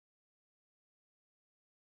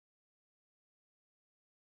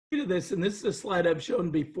To this, and this is a slide I've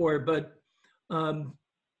shown before, but um,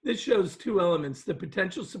 this shows two elements: the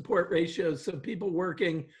potential support ratios, so people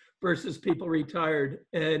working versus people retired.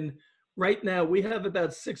 And right now, we have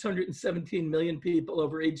about 617 million people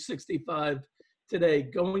over age 65 today,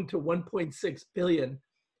 going to 1.6 billion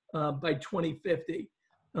by 2050.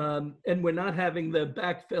 And we're not having the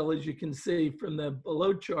backfill, as you can see from the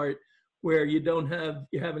below chart, where you're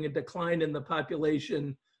having a decline in the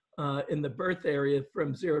population in the birth area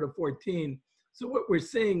from 0 to 14. So what we're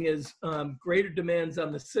seeing is greater demands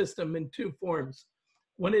on the system in two forms.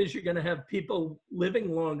 One is you're going to have people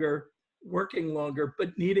living longer, working longer,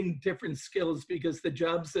 but needing different skills because the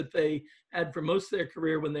jobs that they had for most of their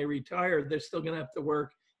career when they retire, they're still going to have to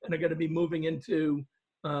work and are going to be moving into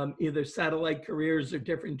either satellite careers or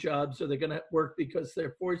different jobs, or they're going to work because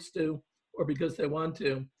they're forced to or because they want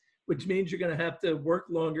to, which means you're going to have to work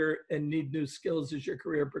longer and need new skills as your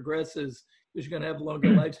career progresses because you're going to have longer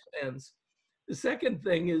lifespans. The second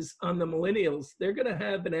thing is on the millennials, they're going to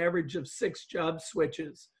have an average of 6 job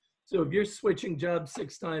switches. So if you're switching jobs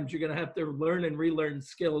 6 times, you're going to have to learn and relearn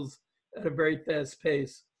skills at a very fast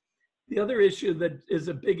pace. The other issue that is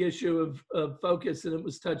a big issue of focus, and it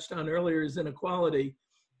was touched on earlier, is inequality.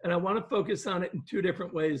 And I want to focus on it in 2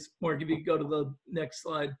 different ways. Mark, if you could go to the next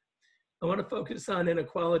slide. I want to focus on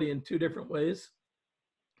inequality in 2 different ways.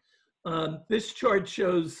 This chart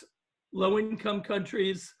shows low-income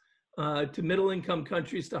countries to middle-income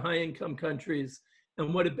countries to high-income countries.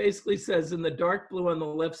 And what it basically says in the dark blue on the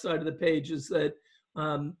left side of the page is that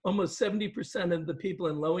almost 70% of the people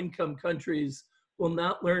in low-income countries will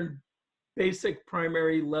not learn basic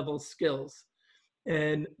primary level skills.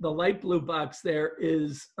 And the light blue box there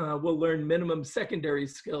is will learn minimum secondary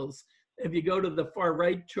skills. If you go to the far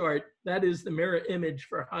right chart, that is the mirror image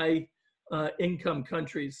for high income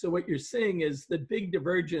countries. So what you're seeing is the big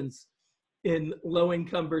divergence in low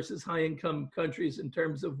income versus high income countries in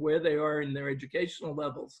terms of where they are in their educational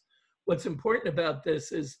levels. What's important about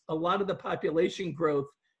this is a lot of the population growth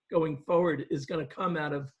going forward is going to come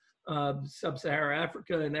out of sub-Saharan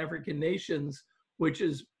Africa and African nations, which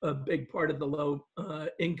is a big part of the low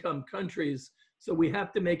income countries. So we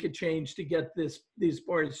have to make a change to get these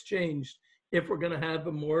bars changed if we're going to have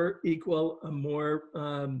a more equal, a more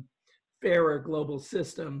fairer global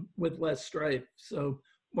system with less strife. So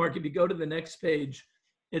Mark, if you go to the next page,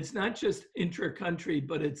 it's not just intra-country,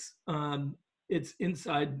 but it's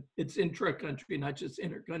intra-country, not just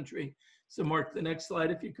inter-country. So Mark, the next slide,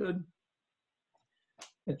 if you could.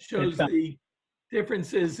 It shows the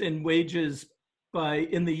differences in wages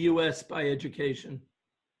in the US by education.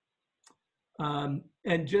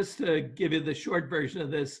 And just to give you the short version of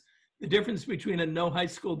this, the difference between a no high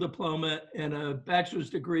school diploma and a bachelor's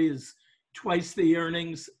degree is twice the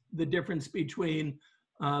earnings. The difference between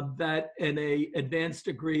that and a advanced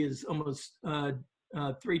degree is almost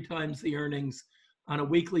 3 times the earnings on a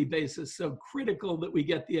weekly basis. So critical that we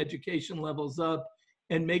get the education levels up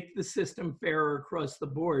and make the system fairer across the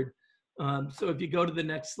board. So if you go to the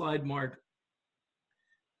next slide, Mark,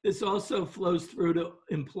 this also flows through to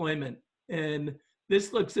employment. And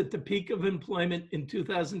this looks at the peak of employment in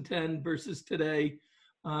 2010 versus today.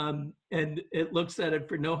 And it looks at it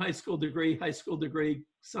for no high school degree,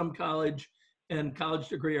 some college, and college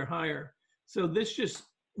degree or higher. So this just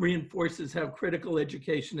reinforces how critical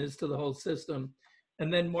education is to the whole system.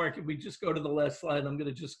 And then Mark, if we just go to the last slide, I'm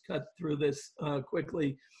gonna just cut through this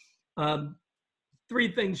quickly.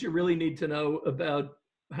 3 things you really need to know about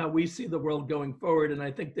how we see the world going forward, and I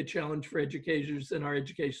think the challenge for educators in our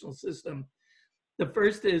educational system. The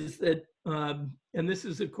first is that, and this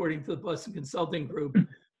is according to the Boston Consulting Group,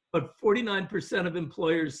 but 49% of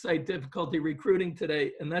employers cite difficulty recruiting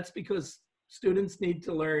today, and that's because students need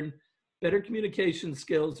to learn better communication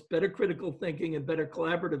skills, better critical thinking, and better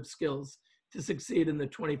collaborative skills to succeed in the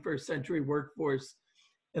 21st century workforce.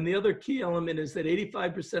 And the other key element is that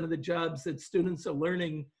 85% of the jobs that students are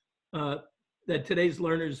learning, that today's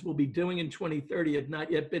learners will be doing in 2030 have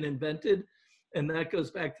not yet been invented. And that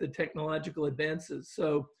goes back to the technological advances.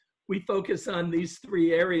 So we focus on these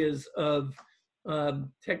 3 areas of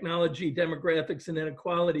technology, demographics, and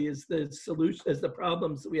inequality as the solution, as the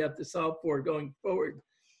problems that we have to solve for going forward.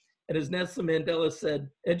 And as Nelson Mandela said,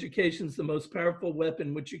 education is the most powerful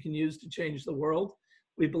weapon which you can use to change the world.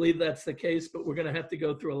 We believe that's the case, but we're going to have to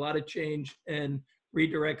go through a lot of change and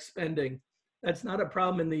redirect spending. That's not a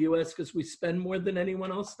problem in the US because we spend more than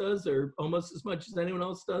anyone else does, or almost as much as anyone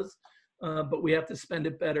else does, but we have to spend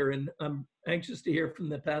it better. And I'm anxious to hear from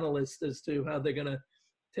the panelists as to how they're going to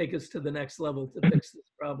take us to the next level to fix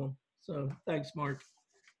this problem. So thanks, Mark.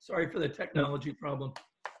 Sorry for the technology problem.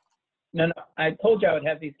 No, no, I told you I would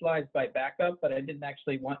have these slides by backup, but I didn't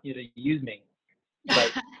actually want you to use me.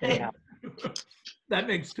 But anyhow. That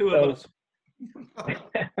makes two of us.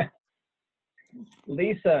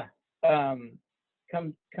 Lisa,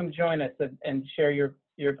 come join us and share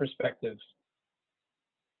your perspectives.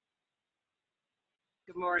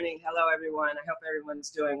 Good morning. Hello, everyone. I hope everyone's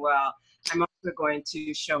doing well. I'm also going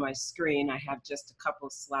to show my screen. I have just a couple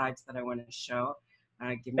slides that I want to show.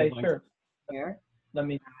 Give me one sure. here.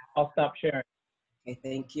 I'll stop sharing. Okay,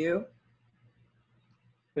 thank you.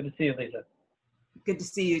 Good to see you, Lisa. Good to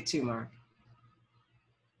see you too, Mark.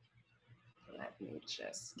 Let me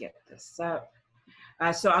just get this up.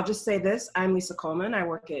 So I'll just say this. I'm Lisa Coleman. I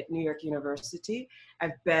work at New York University.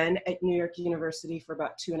 I've been at New York University for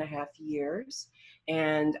about 2.5 years,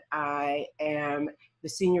 and I am the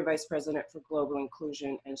Senior Vice President for Global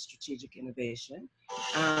Inclusion and Strategic Innovation.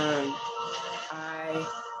 I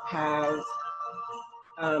have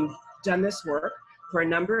done this work for a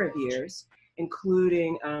number of years,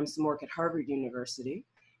 including some work at Harvard University,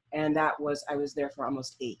 and I was there for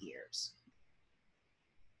almost 8 years.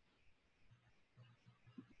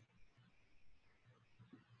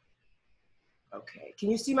 Okay, can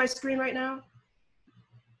you see my screen right now?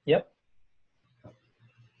 Yep.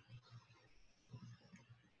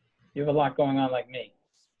 You have a lot going on like me.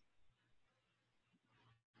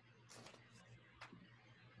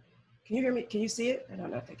 Can you hear me? Can you see it? I don't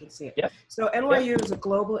know if I can see it. Yep. So NYU is a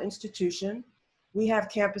global institution. We have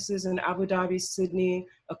campuses in Abu Dhabi, Sydney,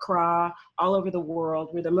 Accra, all over the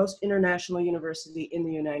world. We're the most international university in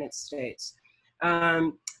the United States.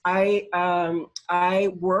 I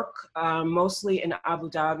work mostly in Abu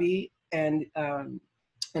Dhabi and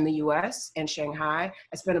in the US and Shanghai.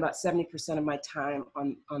 I spend about 70% of my time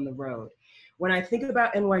on the road. When I think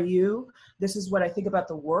about NYU, this is what I think about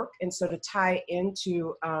the work. And so to tie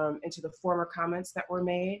into the former comments that were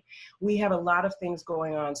made, we have a lot of things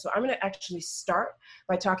going on. So I'm gonna actually start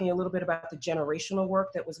by talking a little bit about the generational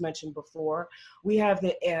work that was mentioned before. We have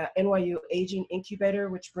the NYU Aging Incubator,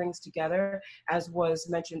 which brings together, as was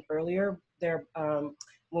mentioned earlier,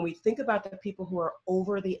 when we think about the people who are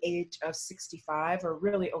over the age of 65, or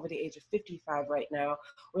really over the age of 55 right now,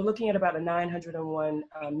 we're looking at about 901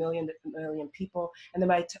 million people. And then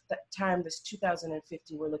by the time this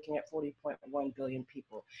 2050, we're looking at 40.1 billion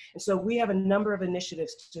people. And so we have a number of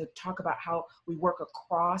initiatives to talk about how we work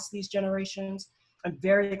across these generations. I'm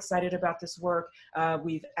very excited about this work.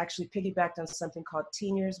 We've actually piggybacked on something called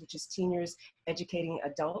Teen Years, which is Teen Years Educating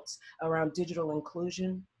Adults around digital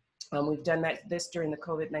inclusion. We've done this during the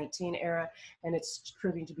COVID-19 era, and it's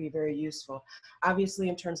proving to be very useful. Obviously,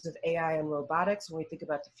 in terms of AI and robotics, when we think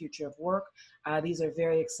about the future of work, these are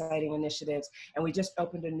very exciting initiatives. And we just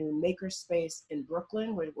opened a new makerspace in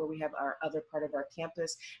Brooklyn, where we have our other part of our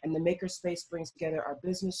campus. And the makerspace brings together our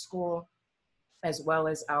business school, as well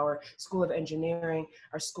as our School of Engineering,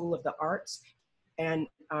 our School of the Arts, and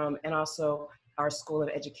also our School of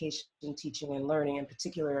Education, Teaching, and Learning, in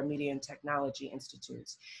particular our Media and Technology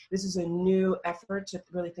Institutes. This is a new effort to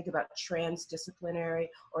really think about transdisciplinary,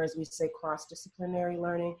 or as we say, cross-disciplinary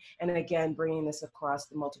learning, and again, bringing this across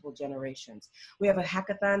the multiple generations. We have a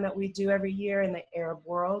hackathon that we do every year in the Arab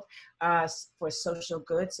world for social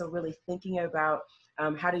good, so really thinking about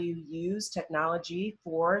how do you use technology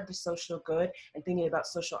for the social good and thinking about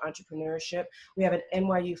social entrepreneurship. We have an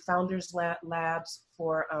NYU Founders Labs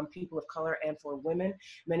for people of color and for women.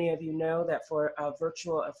 Many of you know that for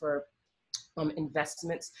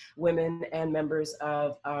investments, women and members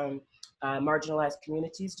of marginalized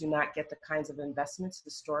communities do not get the kinds of investments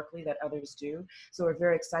historically that others do. So we're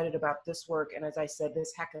very excited about this work. And as I said,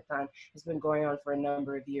 this hackathon has been going on for a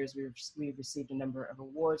number of years. We've received a number of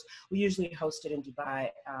awards. We usually host it in Dubai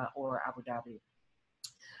or Abu Dhabi.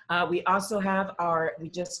 We also have we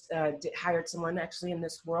just hired someone actually in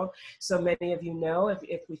this world. So many of you know,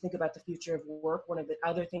 if we think about the future of work, one of the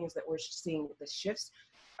other things that we're seeing with the shifts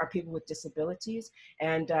are people with disabilities.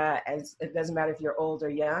 And as it doesn't matter if you're old or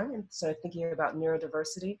young, and so thinking about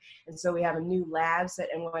neurodiversity. And so we have a new labs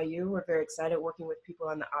at NYU. We're very excited working with people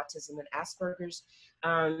on the autism and Asperger's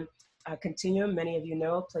continuum. Many of you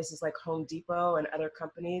know places like Home Depot and other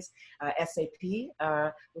companies. SAP,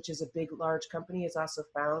 which is a big, large company, has also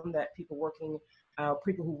found that people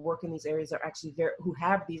who work in these areas are actually who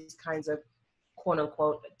have these kinds of quote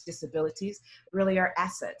unquote disabilities really are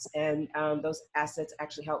assets, and those assets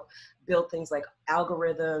actually help build things like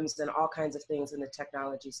algorithms and all kinds of things in the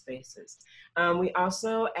technology spaces. We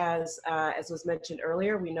also, as was mentioned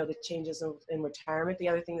earlier, we know the changes in retirement. The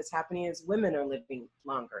other thing that's happening is women are living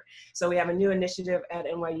longer. So we have a new initiative at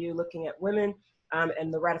NYU looking at women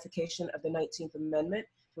and the ratification of the 19th Amendment,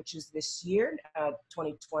 which is this year,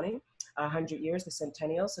 2020. 100 years, the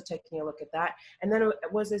centennial, so taking a look at that. And then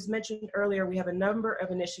it was, as mentioned earlier, we have a number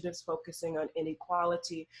of initiatives focusing on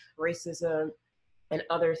inequality, racism, and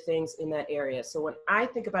other things in that area. So when I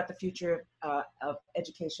think about the future of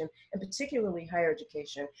education, and particularly higher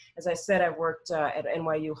education, as I said, I've worked at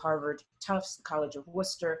NYU, Harvard, Tufts, the College of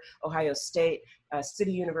Worcester, Ohio State,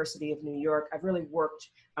 City University of New York. I've really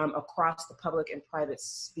worked across the public and private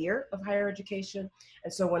sphere of higher education.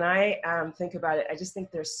 And so when I think about it, I just think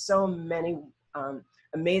there's so many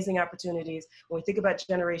amazing opportunities. When we think about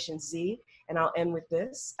Generation Z, and I'll end with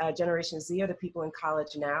this, Generation Z are the people in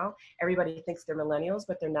college now. Everybody thinks they're millennials,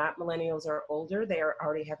 but they're not. Millennials are older. They are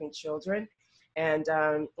already having children. And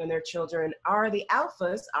their children are the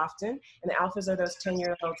alphas often, and the alphas are those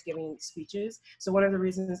 10-year-olds giving speeches. So one of the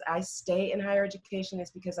reasons I stay in higher education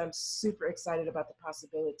is because I'm super excited about the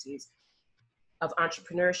possibilities of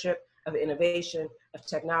entrepreneurship, of innovation, of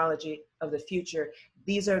technology, of the future.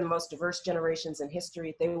 These are the most diverse generations in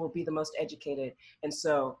history. They will be the most educated. And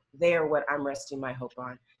so they are what I'm resting my hope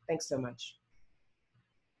on. Thanks so much.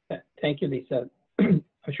 Thank you, Lisa. I'm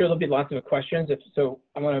sure there'll be lots of questions. If so,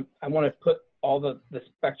 I want to put all the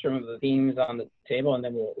spectrum of the themes on the table, and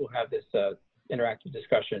then we'll have this interactive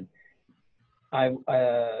discussion.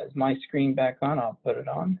 Is my screen back on? I'll put it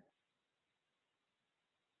on.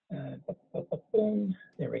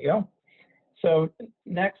 There we go. So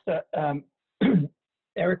next,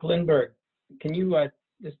 Eric Lindberg, can you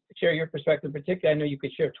just share your perspective? Particularly, I know you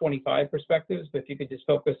could share 25 perspectives, but if you could just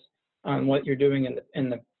focus on what you're doing in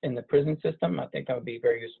the prison system, I think that would be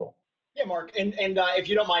very useful. Yeah, Mark, and if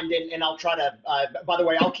you don't mind, and I'll try to, by the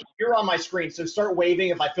way, you're on my screen, so start waving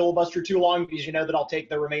if I filibuster too long, because you know that I'll take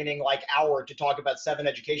the remaining hour to talk about 7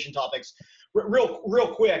 education topics.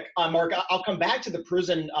 Real quick, Mark, I'll come back to the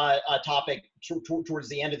prison topic towards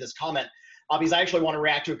the end of this comment, because I actually want to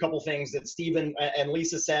react to a couple things that Stephen and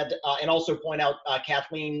Lisa said, and also point out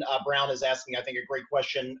Kathleen Brown is asking, I think, a great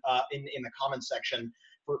question in the comments section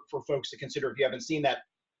for folks to consider if you haven't seen that.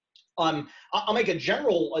 I'll make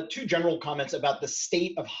two general comments about the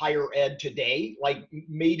state of higher ed today, like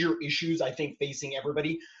major issues I think facing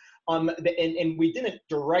everybody. And we didn't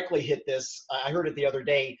directly hit this. I heard it the other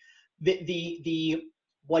day.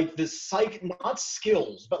 Not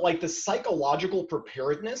skills, but like the psychological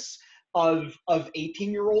preparedness of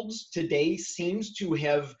 18-year-olds today seems to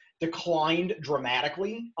have declined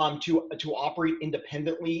dramatically to operate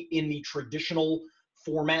independently in the traditional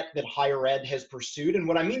format that higher ed has pursued. And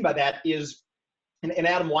what I mean by that is, and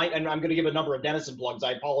Adam Wein, and I'm going to give a number of Denison plugs,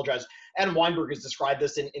 I apologize. Adam Weinberg has described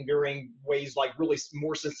this in varying ways, like really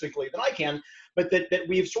more succinctly than I can, but that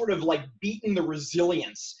we've sort of like beaten the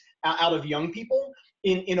resilience out of young people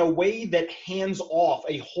in a way that hands off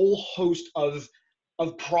a whole host of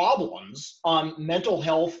problems, mental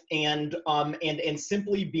health and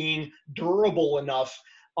simply being durable enough.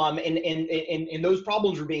 And those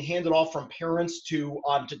problems are being handed off from parents to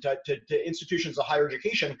institutions of higher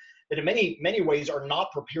education that in many ways are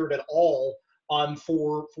not prepared at all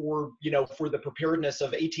for the preparedness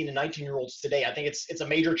of 18 and 19-year-olds today. I think it's a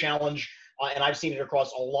major challenge, and I've seen it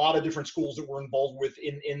across a lot of different schools that we're involved with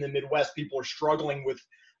in the Midwest. People are struggling with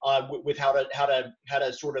how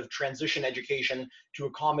to sort of transition education to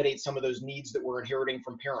accommodate some of those needs that we're inheriting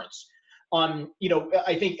from parents.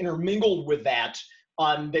 I think intermingled with that,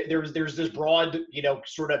 there's this broad,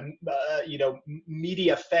 sort of,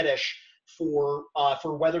 media fetish for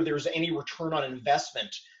whether there's any return on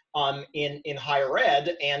investment in higher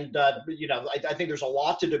ed. And, I think there's a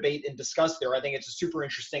lot to debate and discuss there. I think it's a super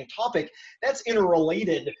interesting topic that's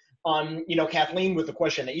interrelated, Kathleen, with the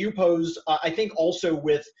question that you posed. I think also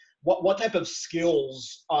with what type of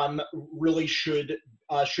skills really should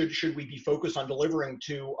we be focused on delivering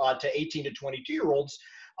to 18 to 22-year-olds.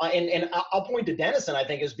 And I'll point to Denison, I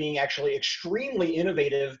think, as being actually extremely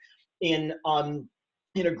innovative in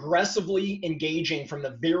aggressively engaging from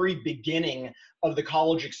the very beginning of the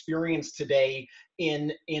college experience today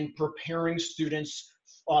in preparing students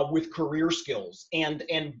with career skills. And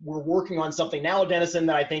we're working on something now at Denison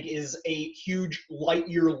that I think is a huge light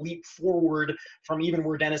year leap forward from even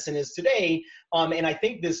where Denison is today. And I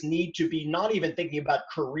think this need to be not even thinking about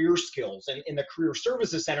career skills in the Career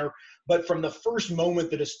Services Center, but from the first moment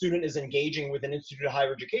that a student is engaging with an institute of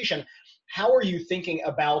higher education, how are you thinking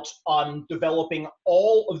about developing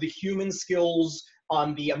all of the human skills,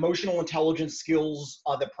 the emotional intelligence skills,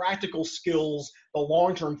 the practical skills, the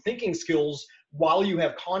long-term thinking skills, while you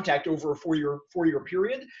have contact over a four-year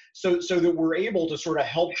period, so that we're able to sort of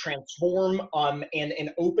help transform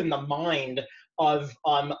and open the mind of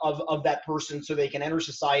that person so they can enter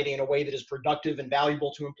society in a way that is productive and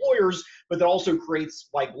valuable to employers, but that also creates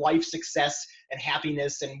like life success and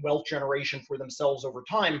happiness and wealth generation for themselves over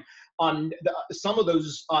time. Some of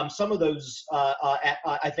those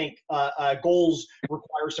I think goals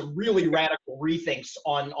require some really radical rethinks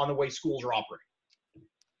on the way schools are operating.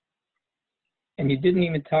 And you didn't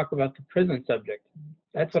even talk about the prison subject.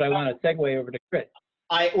 That's what I want to segue over to Chris.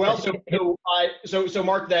 So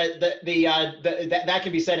Mark, that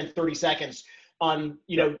can be said in 30 seconds.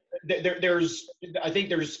 You know, I think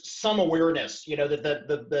there's some awareness, you know, that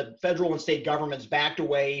the federal and state governments backed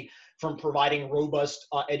away from providing robust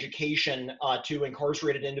education to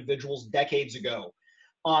incarcerated individuals decades ago.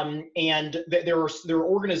 And there are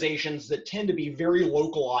organizations that tend to be very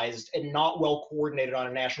localized and not well coordinated on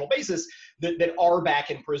a national basis that are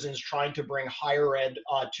back in prisons trying to bring higher ed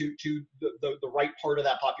to the right part of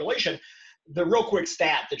that population. The real quick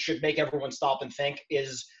stat that should make everyone stop and think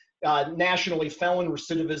is nationally, felon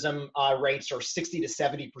recidivism rates are 60 to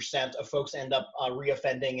 70% of folks end up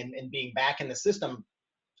reoffending and being back in the system.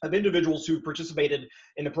 Of individuals who participated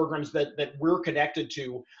in the programs that we're connected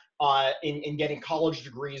to in getting college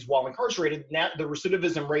degrees while incarcerated, the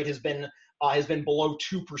recidivism rate has been below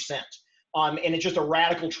 2%. And it's just a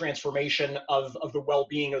radical transformation of the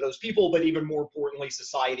well-being of those people, but even more importantly,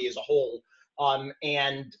 society as a whole.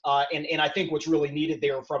 And I think what's really needed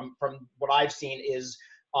there from what I've seen is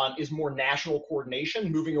more national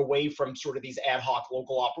coordination, moving away from sort of these ad hoc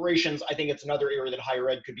local operations. I think it's another area that higher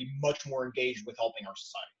ed could be much more engaged with helping our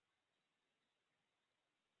society.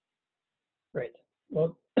 Great.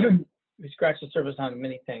 Well, we scratched the surface on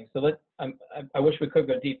many things. So I wish we could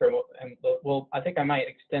go deeper, and I think I might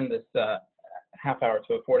extend this half hour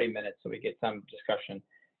to a 40 minutes so we get some discussion.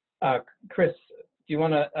 Chris, do you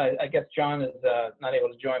want to? I guess John is not able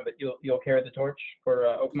to join, but you'll carry the torch for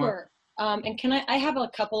Oakmont. Sure. And can I have a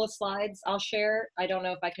couple of slides I'll share. I don't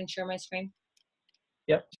know if I can share my screen.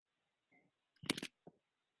 Yep.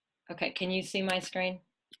 Okay, can you see my screen?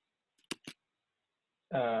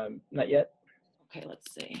 Not yet. Okay,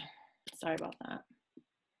 let's see. Sorry about that.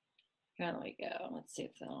 There we go. Let's see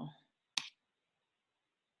if they'll.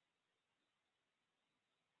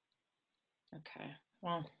 Okay,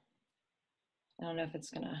 well, I don't know if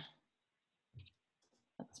it's gonna.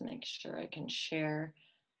 Let's make sure I can share.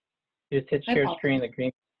 Just hit share screen, the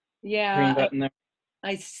green button there.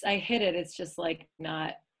 I hit it. It's just like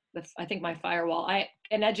not. I think my firewall.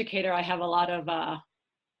 An educator. I have a lot of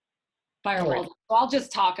firewalls. Right. So I'll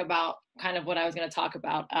just talk about kind of what I was going to talk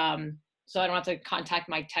about. So I don't have to contact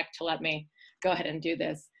my tech to let me go ahead and do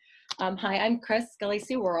this. Hi, I'm Chris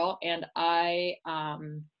Scalisi-Worrell, and I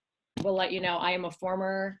will let you know I am a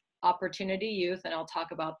former Opportunity Youth, and I'll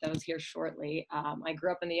talk about those here shortly. I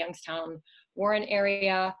grew up in the Youngstown, Warren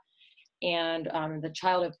area, and the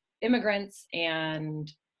child of immigrants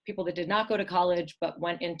and people that did not go to college but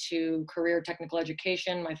went into career technical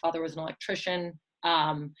education. My father was an electrician.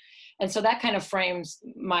 And so that kind of frames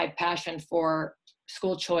my passion for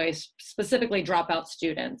school choice, specifically dropout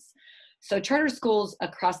students. So charter schools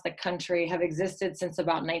across the country have existed since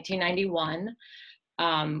about 1991.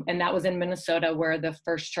 And that was in Minnesota where the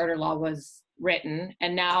first charter law was written.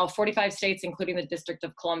 And now 45 states, including the District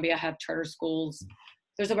of Columbia, have charter schools.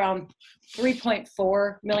 There's around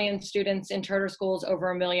 3.4 million students in charter schools, over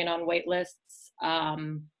 1 million on wait lists.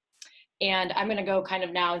 And I'm going to go kind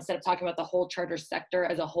of now, instead of talking about the whole charter sector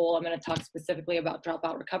as a whole, I'm going to talk specifically about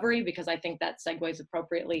dropout recovery because I think that segues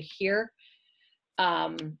appropriately here.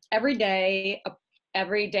 Every day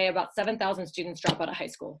about 7,000 students drop out of high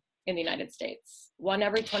school in the United States. 1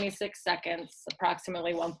 every 26 seconds,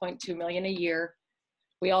 approximately 1.2 million a year.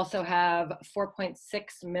 We also have 4.6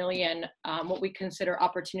 million, what we consider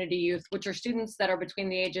opportunity youth, which are students that are between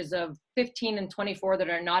the ages of 15 and 24 that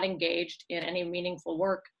are not engaged in any meaningful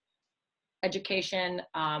work, education.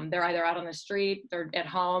 They're either out on the street, they're at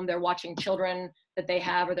home, they're watching children that they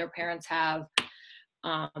have or their parents have.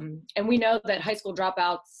 And we know that high school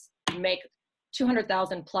dropouts make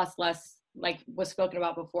 200,000 plus less, like was spoken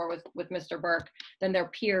about before with Mr. Burke, than their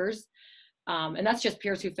peers. And that's just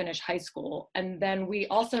peers who finish high school. And then we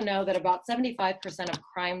also know that about 75% of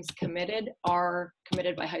crimes committed are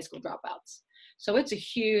committed by high school dropouts. So it's a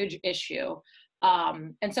huge issue.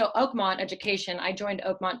 And so Oakmont Education, I joined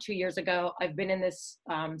Oakmont 2 years ago. I've been in this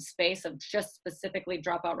space of just specifically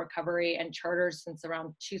dropout recovery and charters since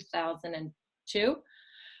around 2002.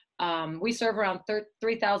 We serve around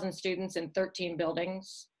 3,000 students in 13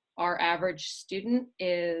 buildings. Our average student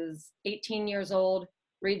is 18 years old,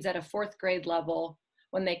 reads at a 4th grade level.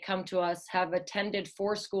 When they come to us, have attended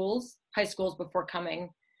 4 schools, high schools before coming.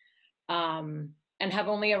 and have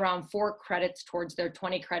only around 4 credits towards their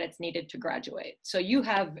 20 credits needed to graduate. So you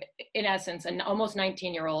have, in essence, an almost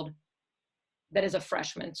 19-year-old that is a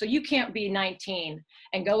freshman. So you can't be 19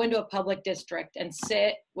 and go into a public district and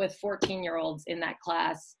sit with 14-year-olds in that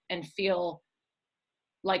class and feel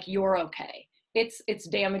like you're okay. It's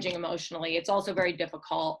damaging emotionally. It's also very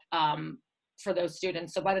difficult for those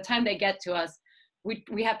students. So by the time they get to us,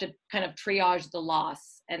 we have to kind of triage the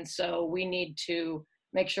loss. And so we need to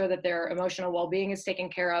make sure that their emotional well-being is taken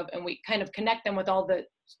care of, and we kind of connect them with all the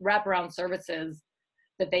wraparound services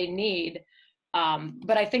that they need.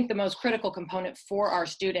 But I think the most critical component for our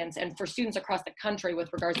students and for students across the country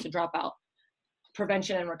with regards to dropout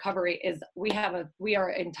prevention and recovery is we are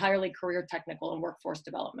entirely career technical and workforce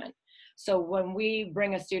development. So when we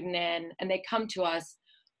bring a student in and they come to us,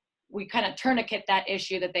 we kind of tourniquet that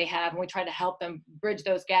issue that they have, and we try to help them bridge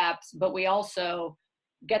those gaps, but we also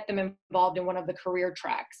get them involved in one of the career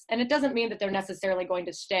tracks. And it doesn't mean that they're necessarily going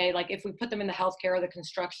to stay. Like if we put them in the healthcare or the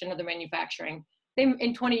construction or the manufacturing,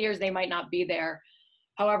 in 20 years, they might not be there.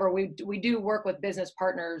 However, we do work with business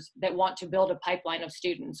partners that want to build a pipeline of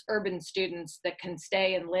students, urban students that can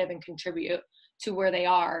stay and live and contribute to where they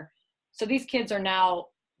are. So these kids are now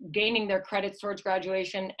gaining their credits towards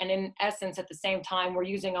graduation. And in essence, at the same time, we're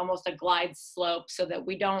using almost a glide slope so that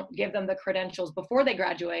we don't give them the credentials before they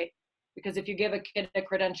graduate. Because if you give a kid a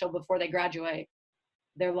credential before they graduate,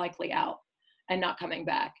 they're likely out and not coming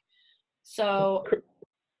back. So Chris,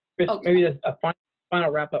 maybe just a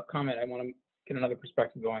final wrap-up comment. I want to get another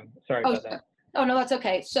perspective going. Sorry about that. Oh, no, that's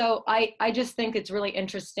okay. So I just think it's really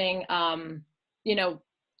interesting, you know,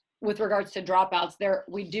 with regards to dropouts,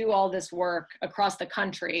 we do all this work across the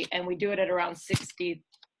country, and we do it at around 63%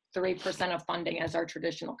 of funding as our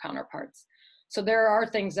traditional counterparts. So there are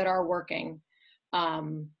things that are working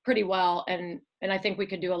pretty well, and I think we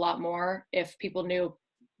could do a lot more if people knew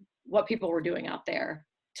what people were doing out there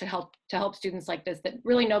to help students like this that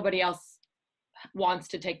really nobody else wants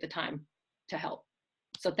to take the time to help.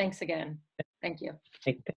 So thanks again. Thank you.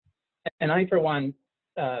 And I, for one,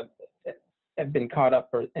 have been caught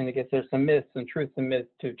up, and I guess there's some myths and truths and myths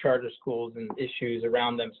to charter schools and issues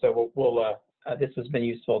around them. So this has been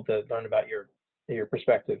useful to learn about your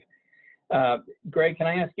perspective. Greg, can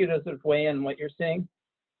I ask you to sort of weigh in what you're seeing?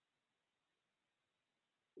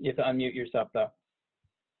 You have to unmute yourself, though.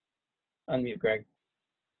 Unmute, Greg.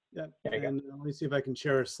 Yeah, there you and let me see if I can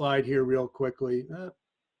share a slide here real quickly.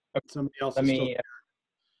 Somebody else is still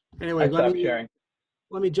Anyway,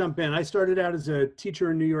 let me jump in. I started out as a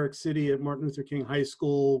teacher in New York City at Martin Luther King High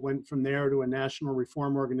School, went from there to a national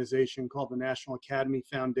reform organization called the National Academy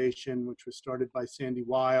Foundation, which was started by Sandy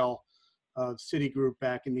Weil of Citigroup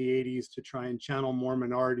back in the 80s to try and channel more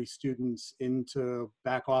minority students into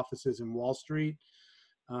back offices in Wall Street.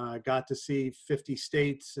 Got to see 50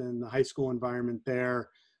 states and the high school environment there.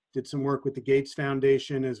 Did some work with the Gates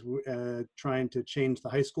Foundation as trying to change the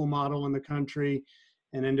high school model in the country,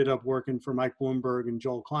 and ended up working for Mike Bloomberg and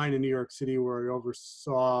Joel Klein in New York City, where I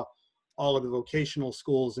oversaw all of the vocational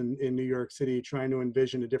schools in New York City, trying to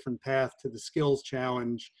envision a different path to the skills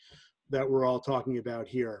challenge that we're all talking about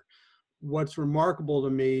here. What's remarkable to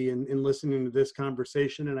me in listening to this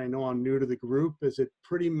conversation, and I know I'm new to the group, is it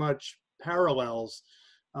pretty much parallels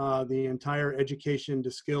the entire education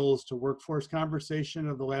to skills to workforce conversation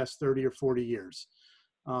of the last 30 or 40 years.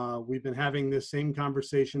 We've been having this same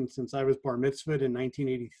conversation since I was bar mitzvahed in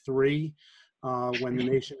 1983, when the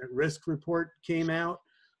Nation at Risk report came out,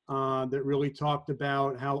 that really talked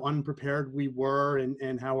about how unprepared we were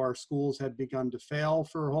and how our schools had begun to fail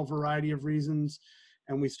for a whole variety of reasons.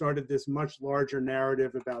 And we started this much larger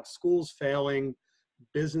narrative about schools failing,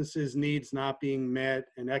 businesses' needs not being met,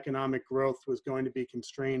 and economic growth was going to be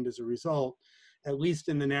constrained as a result, at least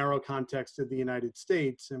in the narrow context of the United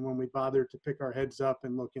States. And when we bothered to pick our heads up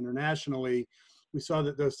and look internationally, we saw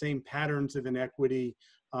that those same patterns of inequity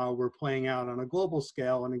were playing out on a global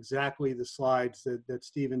scale, and exactly the slides that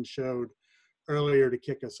Stephen showed earlier to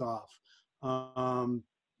kick us off.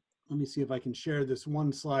 Let me see if I can share this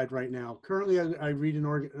one slide right now. Currently, I read an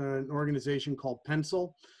organization called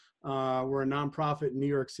Pencil. We're a nonprofit in New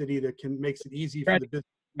York City that makes it easy for the business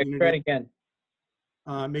community.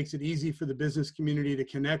 Makes it easy for the business community to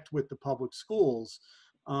connect with the public schools.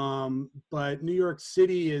 But New York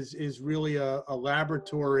City is really a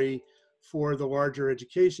laboratory for the larger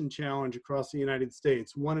education challenge across the United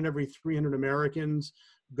States. 1 in every 300 Americans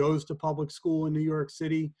goes to public school in New York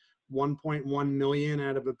City, 1.1 million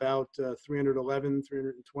out of about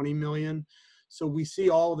 320 million. So we see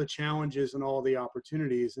all the challenges and all the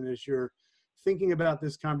opportunities. And as you're thinking about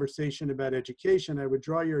this conversation about education, I would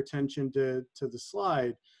draw your attention to the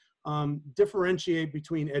slide, differentiate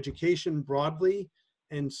between education broadly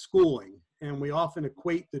and schooling. And we often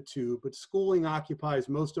equate the two, but schooling occupies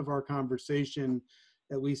most of our conversation,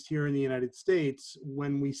 at least here in the United States,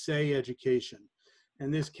 when we say education.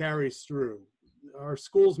 And this carries through. Our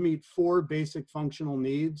schools meet 4 basic functional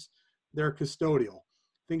needs. They're custodial.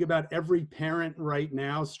 Think about every parent right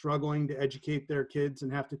now struggling to educate their kids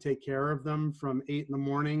and have to take care of them from 8 in the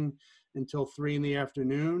morning until 3 in the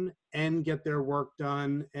afternoon and get their work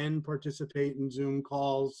done and participate in Zoom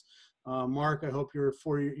calls. Mark, I hope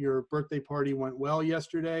your birthday party went well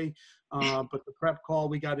yesterday, but the prep call,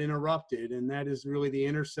 we got interrupted, and that is really the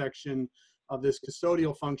intersection of this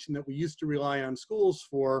custodial function that we used to rely on schools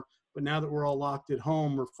for, but now that we're all locked at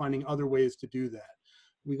home, we're finding other ways to do that.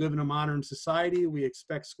 We live in a modern society. We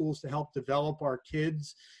expect schools to help develop our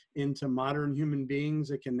kids into modern human beings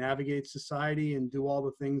that can navigate society and do all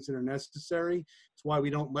the things that are necessary. It's why we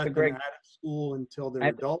don't let them out of school until they're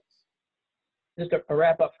adults. Just a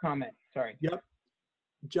wrap-up comment, sorry. Yep.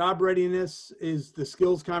 Job readiness is the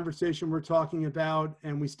skills conversation we're talking about,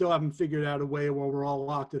 and we still haven't figured out a way while we're all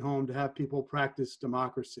locked at home to have people practice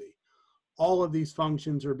democracy. All of these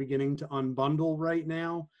functions are beginning to unbundle right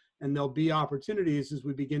now, and there'll be opportunities as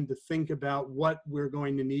we begin to think about what we're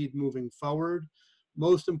going to need moving forward.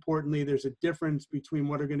 Most importantly, there's a difference between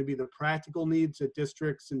what are going to be the practical needs that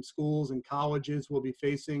districts and schools and colleges will be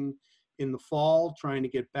facing in the fall, trying to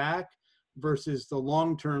get back, versus the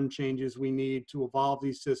long-term changes we need to evolve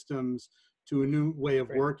these systems to a new way of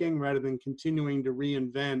working, rather than continuing to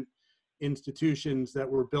reinvent institutions that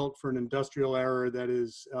were built for an industrial era that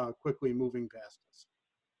is quickly moving past us.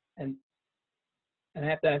 And I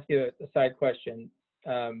have to ask you a side question.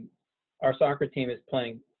 Our soccer team is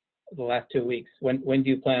playing the last 2 weeks. When do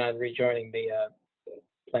you plan on rejoining the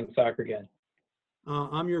playing soccer again?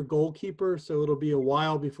 I'm your goalkeeper, so it'll be a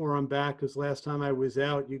while before I'm back, because last time I was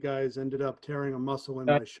out, you guys ended up tearing a muscle in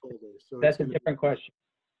my shoulder. So that's a different question.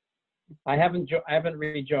 I haven't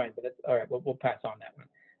rejoined, but all right, we'll pass on that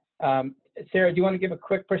one. Sarah, do you want to give a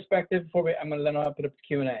quick perspective before I'm going to then open up the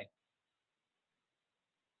Q&A?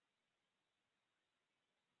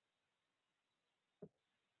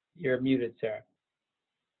 You're muted, Sarah.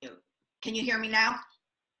 Can you hear me now?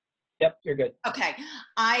 Yep, you're good. Okay.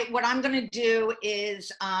 What I'm going to do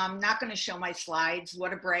is I'm not going to show my slides.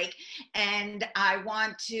 What a break. And I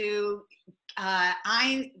want to,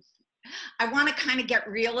 I want to kind of get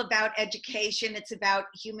real about education. It's about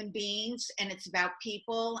human beings, and it's about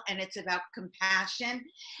people, and it's about compassion.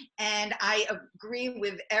 And I agree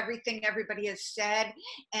with everything everybody has said.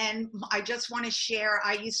 And I just want to share,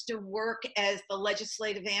 I used to work as the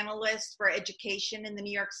legislative analyst for education in the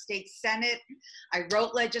New York State Senate. I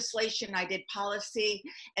wrote legislation, I did policy.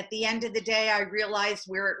 At the end of the day, I realized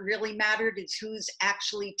where it really mattered is who's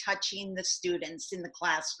actually touching the students in the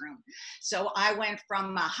classroom. So I went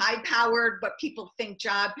from a high-powered, but people think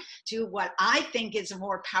job, to what I think is a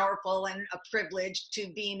more powerful and a privilege, to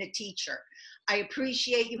being a teacher. I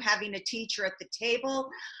appreciate you having a teacher at the table.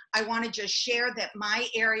 I want to just share that my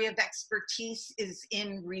area of expertise is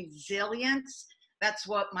in resilience. That's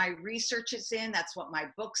what my research is in. That's what my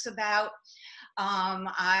book's about.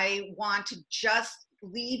 I want to just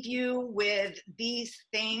leave you with these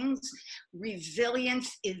things.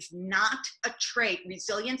 Resilience is not a trait.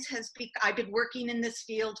 Resilience has been, I've been working in this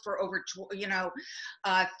field for over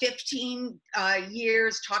 15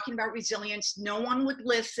 years talking about resilience. No one would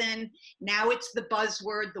listen. Now it's the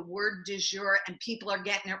buzzword, the word du jour, and people are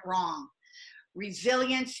getting it wrong.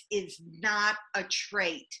 Resilience is not a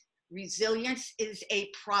trait. Resilience is a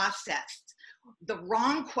process. The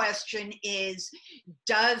wrong question is,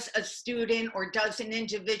 does a student or does an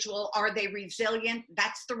individual, are they resilient?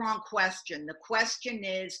 That's the wrong question. The question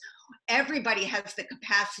is, everybody has the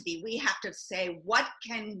capacity. We have to say, what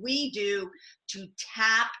can we do to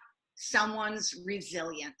tap someone's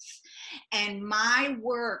resilience? And my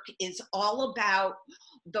work is all about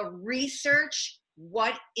the research,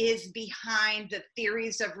 what is behind the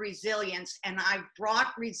theories of resilience. And I've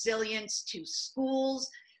brought resilience to schools,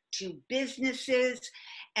 to businesses.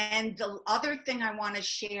 And the other thing I want to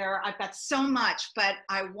share, I've got so much, but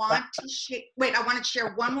I want to share, I want to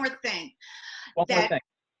share one more thing.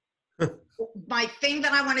 My thing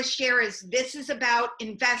that I want to share is, this is about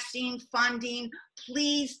investing, funding.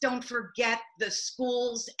 Please don't forget the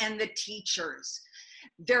schools and the teachers.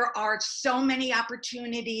 There are so many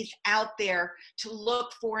opportunities out there to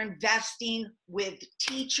look for investing with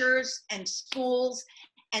teachers and schools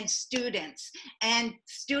and students. And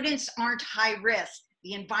students aren't high risk.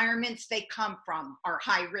 The environments they come from are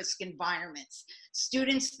high-risk environments.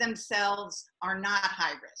 Students themselves are not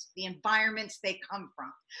high risk. The environments they come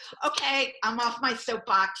from. Okay, I'm off my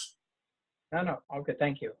soapbox. No, all good,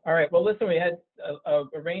 thank you. All right, well, listen, we had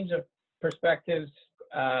a range of perspectives.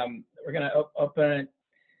 We're gonna open it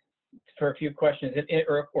for a few questions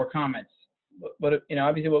or comments. But you know,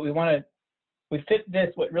 obviously what we fit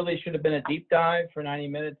this, what really should have been a deep dive for 90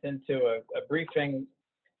 minutes into a briefing.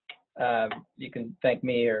 You can thank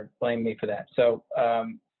me or blame me for that. So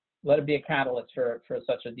let it be a catalyst for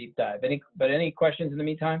such a deep dive. Any questions in the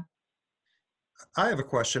meantime? I have a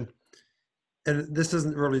question, and this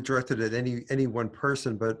isn't really directed at any one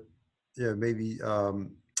person, but you know, maybe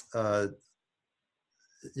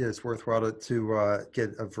it's worthwhile to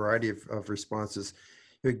get a variety of responses.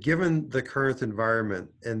 You know, given the current environment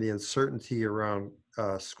and the uncertainty around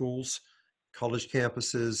schools, college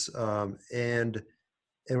campuses, and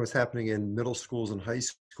what's happening in middle schools and high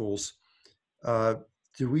schools,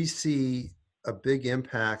 do we see a big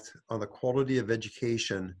impact on the quality of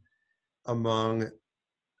education among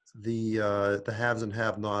the haves and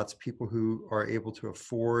have-nots, people who are able to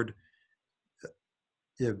afford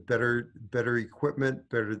better equipment,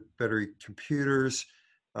 better computers,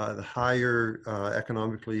 the higher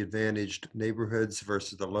economically advantaged neighborhoods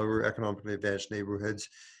versus the lower economically advantaged neighborhoods,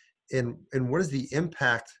 and what is the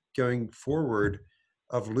impact going forward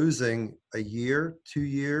of losing a year, 2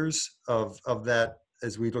 years of that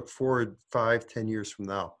as we look forward 5, 10 years from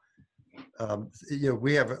now? You know,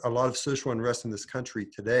 we have a lot of social unrest in this country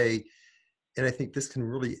today, and I think this can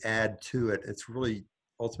really add to it. It's really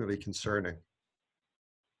ultimately concerning.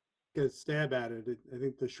 Get a stab at it. I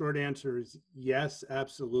think the short answer is yes,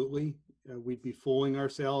 absolutely. We'd be fooling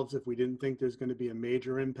ourselves if we didn't think there's going to be a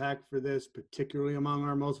major impact for this, particularly among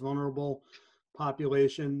our most vulnerable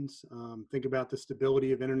populations. Think about the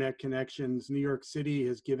stability of internet connections. New York City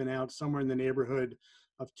has given out somewhere in the neighborhood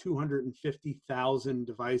of 250,000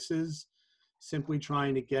 devices, simply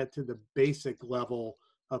trying to get to the basic level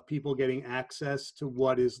of people getting access to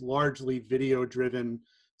what is largely video-driven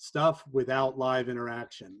stuff without live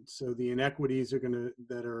interaction. So the inequities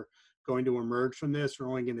that are going to emerge from this are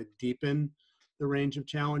only going to deepen the range of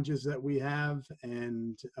challenges that we have.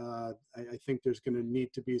 And I think there's going to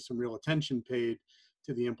need to be some real attention paid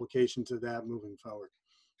to the implications of that moving forward.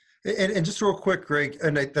 And just real quick, Greg,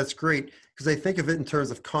 and that's great, because I think of it in terms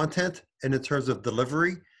of content and in terms of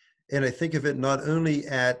delivery. And I think of it not only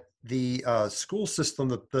at the school system,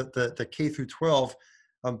 the K through 12,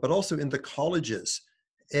 but also in the colleges,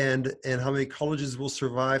 and how many colleges will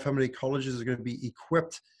survive, how many colleges are going to be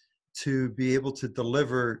equipped to be able to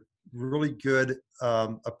deliver really good,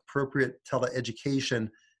 appropriate teleeducation,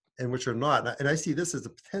 and which are not. And I see this as a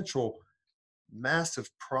potential massive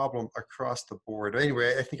problem across the board.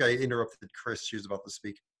 Anyway, I think I interrupted Chris. She was about to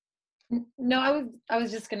speak. No, I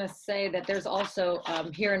was just going to say that there's also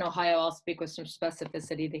here in Ohio, I'll speak with some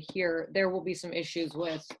specificity, there will be some issues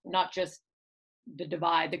with not just the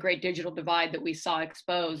divide, the great digital divide that we saw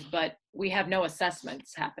exposed, but we have no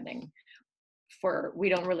assessments happening we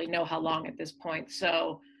don't really know how long at this point.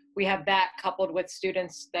 So we have that coupled with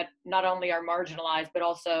students that not only are marginalized, but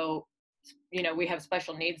also, you know, we have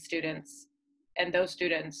special needs students, and those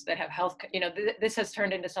students that have health, you know, this has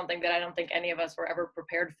turned into something that I don't think any of us were ever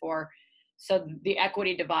prepared for. So the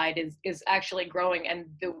equity divide is actually growing, and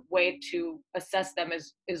the way to assess them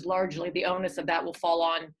is largely the onus of that will fall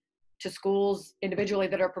on to schools individually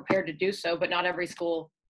that are prepared to do so, but not every school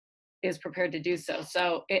is prepared to do so.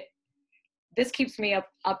 So this keeps me up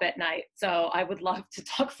at night. So I would love to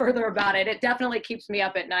talk further about it. It definitely keeps me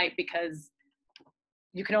up at night because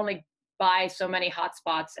you can only buy so many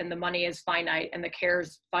hotspots, and the money is finite, and the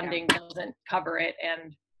CARES funding doesn't cover it.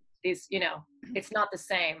 And these, you know, it's not the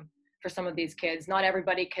same for some of these kids. Not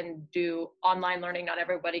everybody can do online learning. Not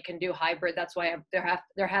everybody can do hybrid. That's why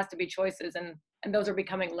there has to be choices, and those are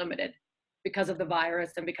becoming limited because of the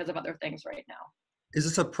virus and because of other things right now. Is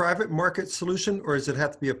this a private market solution, or does it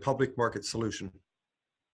have to be a public market solution?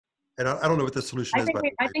 And I don't know what the solution is.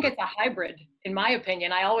 I think it's a hybrid, in my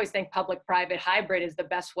opinion. I always think public-private hybrid is the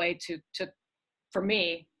best way to for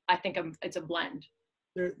me, I think it's a blend.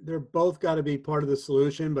 They're both got to be part of the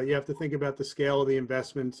solution, but you have to think about the scale of the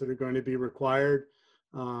investments that are going to be required.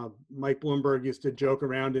 Mike Bloomberg used to joke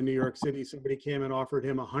around in New York City. Somebody came and offered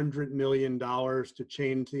him $100 million to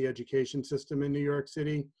change the education system in New York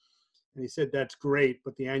City. And he said, that's great,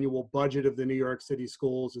 but the annual budget of the New York City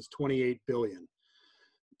schools is $28 billion.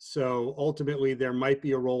 So ultimately, there might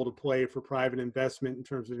be a role to play for private investment in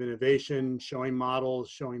terms of innovation, showing models,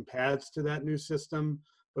 showing paths to that new system.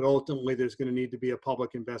 But ultimately, there's going to need to be a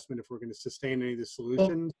public investment if we're going to sustain any of the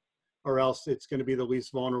solutions. or else it's going to be the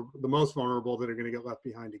least vulnerable, the most vulnerable that are going to get left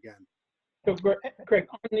behind again. So, Greg,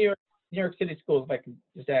 on New York City schools, if I can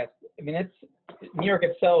just ask, I mean, New York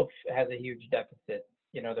itself has a huge deficit.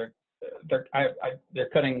 You know, they're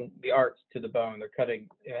cutting the arts to the bone. They're cutting.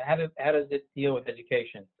 How does it deal with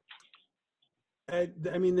education?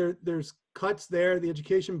 I mean, there's cuts there. The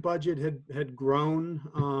education budget had grown,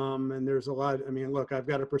 and there's a lot. I mean, look, I've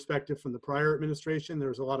got a perspective from the prior administration.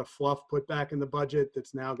 There's a lot of fluff put back in the budget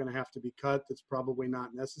that's now going to have to be cut. That's probably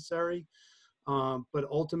not necessary. But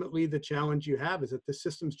ultimately, the challenge you have is that the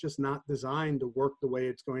system's just not designed to work the way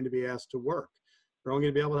it's going to be asked to work. You're only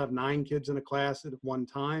going to be able to have 9 kids in a class at one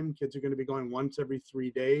time. Kids are going to be going once every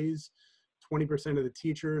 3 days. 20% of the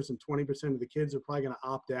teachers and 20% of the kids are probably going to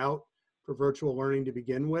opt out for virtual learning to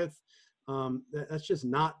begin with. That's just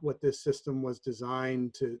not what this system was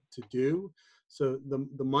designed to do. So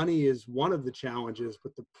the money is one of the challenges,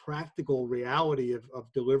 but the practical reality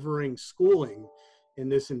of delivering schooling in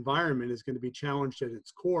this environment is going to be challenged at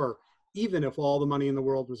its core, even if all the money in the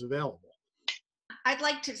world was available. I'd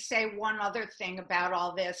like to say one other thing about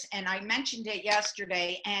all this, and I mentioned it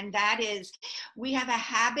yesterday, and that is we have a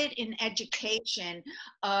habit in education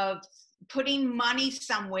of putting money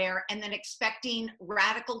somewhere and then expecting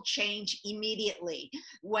radical change immediately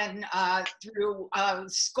when through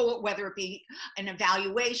school, whether it be an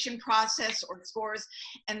evaluation process or scores.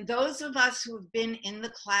 And those of us who have been in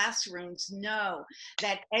the classrooms know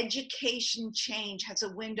that education change has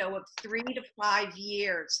a window of 3 to 5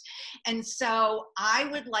 years. And so I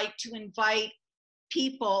would like to invite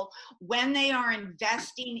people, when they are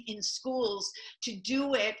investing in schools, to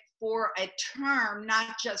do it for a term,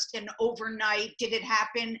 not just an overnight, did it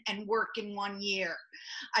happen and work in 1 year.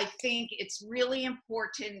 I think it's really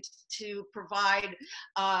important to provide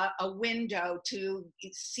a window to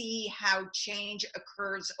see how change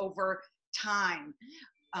occurs over time.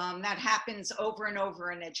 That happens over and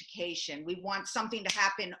over in education. We want something to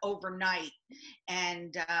happen overnight,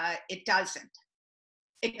 and it doesn't.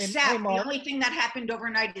 Except the only thing that happened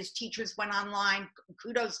overnight is teachers went online.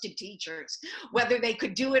 Kudos to teachers, whether they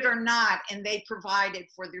could do it or not, and they provided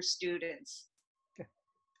for their students.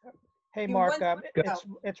 Hey, Mark,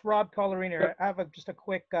 it's Rob Colorini. I have just a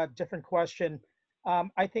quick different question.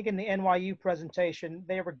 I think in the NYU presentation,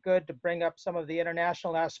 they were good to bring up some of the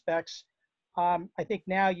international aspects. I think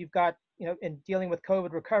now you've got, in dealing with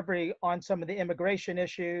COVID recovery on some of the immigration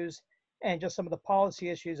issues and just some of the policy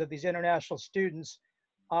issues of these international students.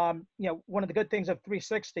 One of the good things of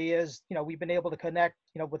 360 is, we've been able to connect,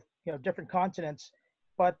 with, different continents.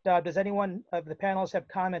 But does anyone of the panelists have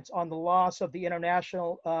comments on the loss of the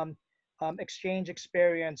international exchange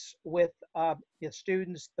experience with the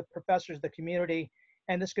students, the professors, the community?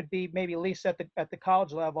 And this could be maybe at least at the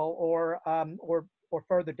college level or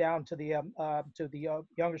further down to the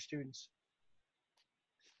younger students.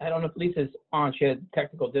 I don't know if Lisa's on. She had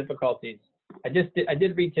technical difficulties. I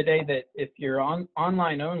did read today that if you're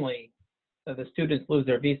online only, the students lose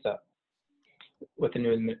their visa with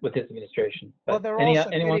this administration. But well,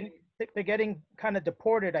 they're getting kind of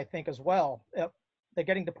deported, I think, as well. They're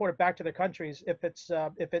getting deported back to their countries if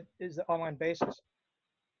it is an online basis.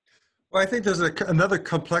 Well, I think there's another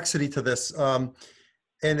complexity to this, and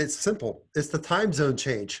it's simple. It's the time zone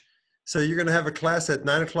change. So you're going to have a class at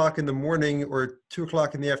 9 o'clock in the morning or 2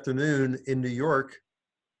 o'clock in the afternoon in New York,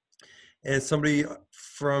 and somebody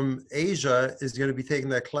from Asia is going to be taking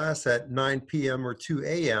that class at 9 p.m. or 2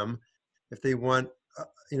 a.m. if they want,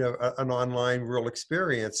 an online real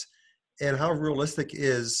experience. And how realistic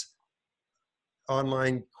is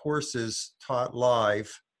online courses taught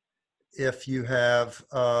live if you have,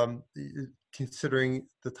 considering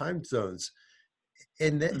the time zones?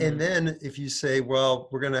 And then if you say, well,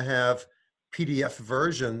 we're going to have PDF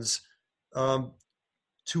versions,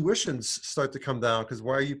 tuitions start to come down, because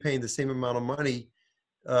why are you paying the same amount of money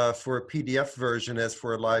for a PDF version as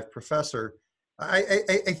for a live professor?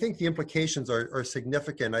 I think the implications are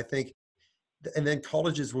significant. I think, and then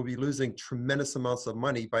colleges will be losing tremendous amounts of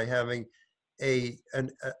money by having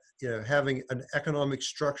having an economic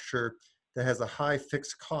structure that has a high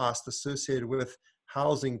fixed cost associated with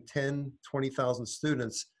housing 10, 20,000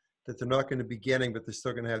 students that they're not going to be getting, but they're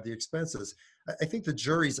still going to have the expenses. I think the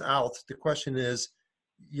jury's out. The question is,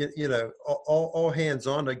 all hands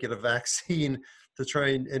on to get a vaccine to try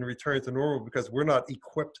and return to normal, because we're not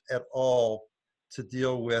equipped at all to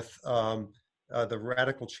deal with the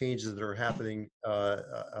radical changes that are happening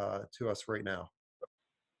to us right now.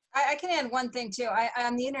 I can add one thing too.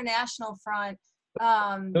 On the international front,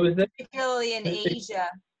 particularly in Asia.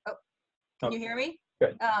 Oh, can you hear me?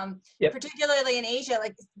 Good. Yep. Particularly in Asia,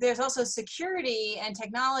 like there's also security and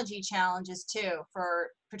technology challenges too, for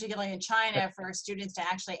particularly in China, for students to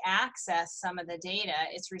actually access some of the data.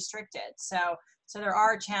 It's restricted. So there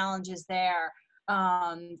are challenges there.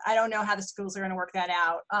 I don't know how the schools are going to work that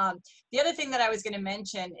out. The other thing that I was going to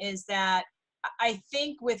mention is that I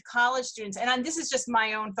think with college students, and this is just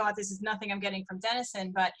my own thought, this is nothing I'm getting from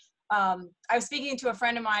Denison, but I was speaking to a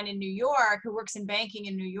friend of mine in New York who works in banking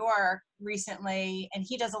in New York recently, and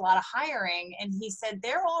he does a lot of hiring, and he said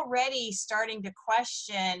they're already starting to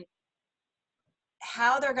question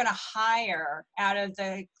how they're going to hire out of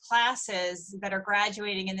the classes that are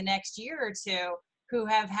graduating in the next year or two who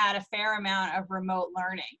have had a fair amount of remote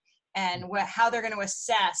learning, and how they're going to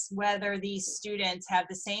assess whether these students have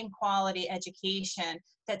the same quality education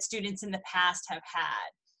that students in the past have had.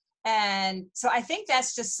 And so I think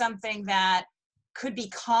that's just something that could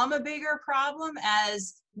become a bigger problem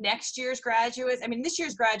as next year's graduates. I mean, this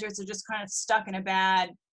year's graduates are just kind of stuck in a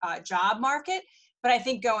bad job market. But I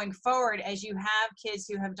think going forward, as you have kids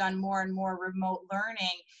who have done more and more remote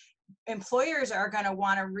learning, employers are going to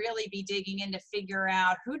want to really be digging in to figure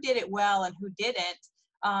out who did it well and who didn't,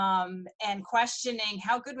 and questioning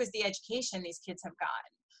how good was the education these kids have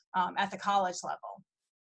gotten at the college level.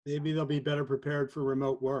 Maybe they'll be better prepared for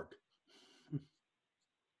remote work.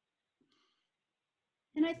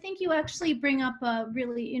 And I think you actually bring up a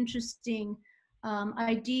really interesting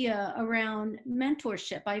idea around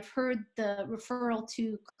mentorship. I've heard the referral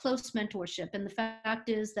to close mentorship, and the fact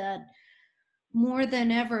is that more than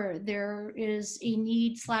ever, there is a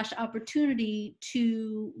need/opportunity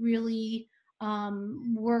to really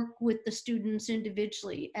work with the students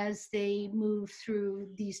individually as they move through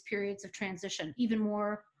these periods of transition, even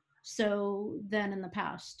more so than in the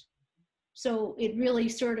past. So it really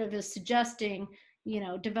sort of is suggesting,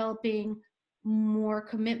 developing more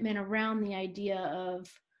commitment around the idea of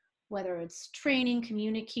whether it's training,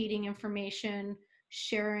 communicating information,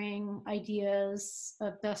 sharing ideas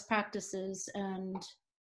of best practices, and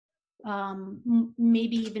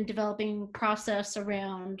maybe even developing process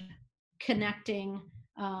around connecting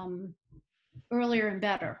earlier and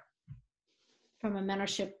better from a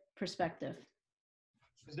mentorship perspective.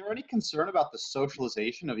 Is there any concern about the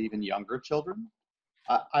socialization of even younger children?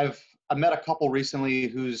 I've met a couple recently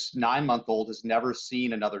whose 9-month-old has never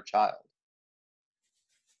seen another child.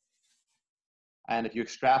 And if you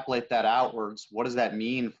extrapolate that outwards, what does that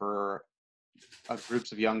mean for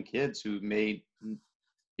groups of young kids who may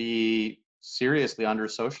be seriously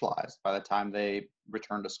under-socialized by the time they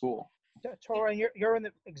return to school? Tora, you're in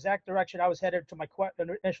the exact direction I was headed to my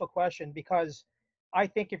initial question, because I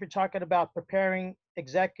think if you're talking about preparing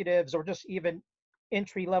executives or just even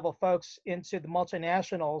entry-level folks into the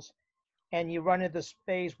multinationals, and you run into this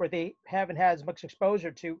phase where they haven't had as much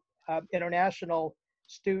exposure to international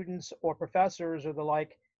students or professors or the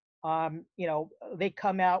like, they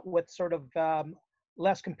come out with sort of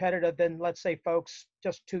less competitive than, let's say, folks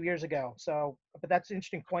just 2 years ago. So, but that's an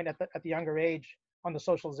interesting point at the younger age on the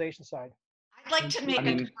socialization side. I'd like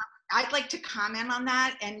to I'd like to comment on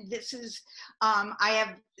that. And this is, I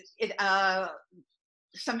have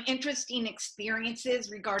some interesting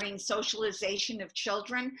experiences regarding socialization of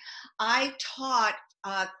children. I taught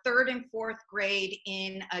 3rd and 4th grade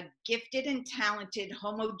in a gifted and talented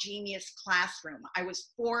homogeneous classroom. I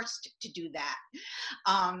was forced to do that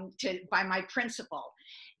by my principal.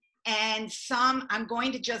 And I'm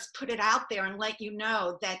going to just put it out there and let you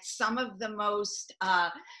know that some of the most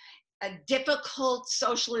difficult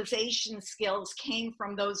socialization skills came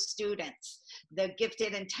from those students, the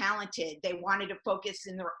gifted and talented. They wanted to focus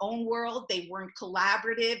in their own world. They weren't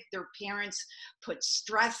collaborative. Their parents put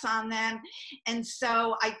stress on them. And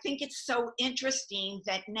so I think it's so interesting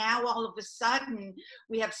that now all of a sudden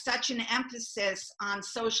we have such an emphasis on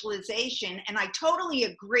socialization. And I totally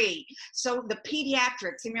agree. So the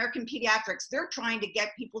pediatrics, American Pediatrics, they're trying to get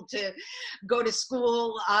people to go to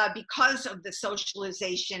school because of the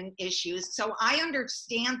socialization issues. So I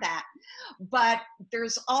understand that. But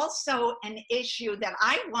there's also an issue that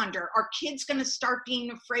I wonder, are kids going to start being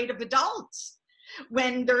afraid of adults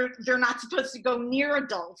when they're not supposed to go near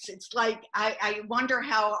adults? It's like, I wonder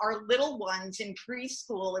how our little ones in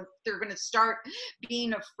preschool, if they're going to start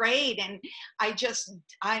being afraid. And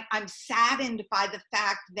I'm saddened by the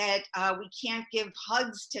fact that we can't give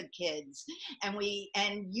hugs to kids. And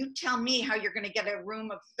you tell me how you're going to get a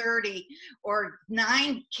room of 30 or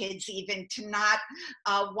 9 kids even to not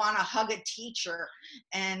want to hug a teacher.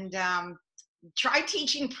 And try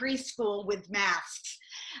teaching preschool with masks.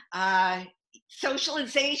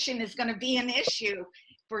 Socialization is going to be an issue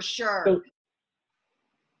for sure.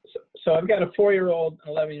 So I've got a 4-year-old,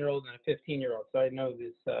 an 11-year-old, and a 15-year-old. So I know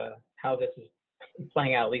this how this is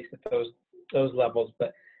playing out, at least at those levels.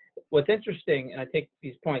 But what's interesting, and I take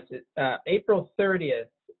these points, April 30th,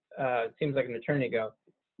 it seems like an eternity ago,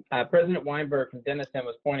 President Weinberg from Denison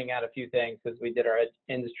was pointing out a few things as we did our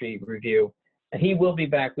industry review. And he will be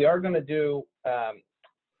back. We are going to do,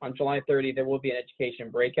 on July 30, there will be an education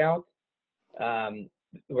breakout.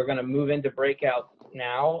 We're going to move into breakouts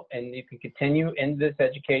now, and you can continue in this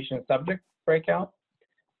education subject breakout,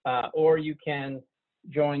 or you can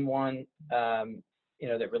join one,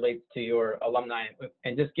 that relates to your alumni.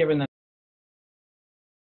 And just given the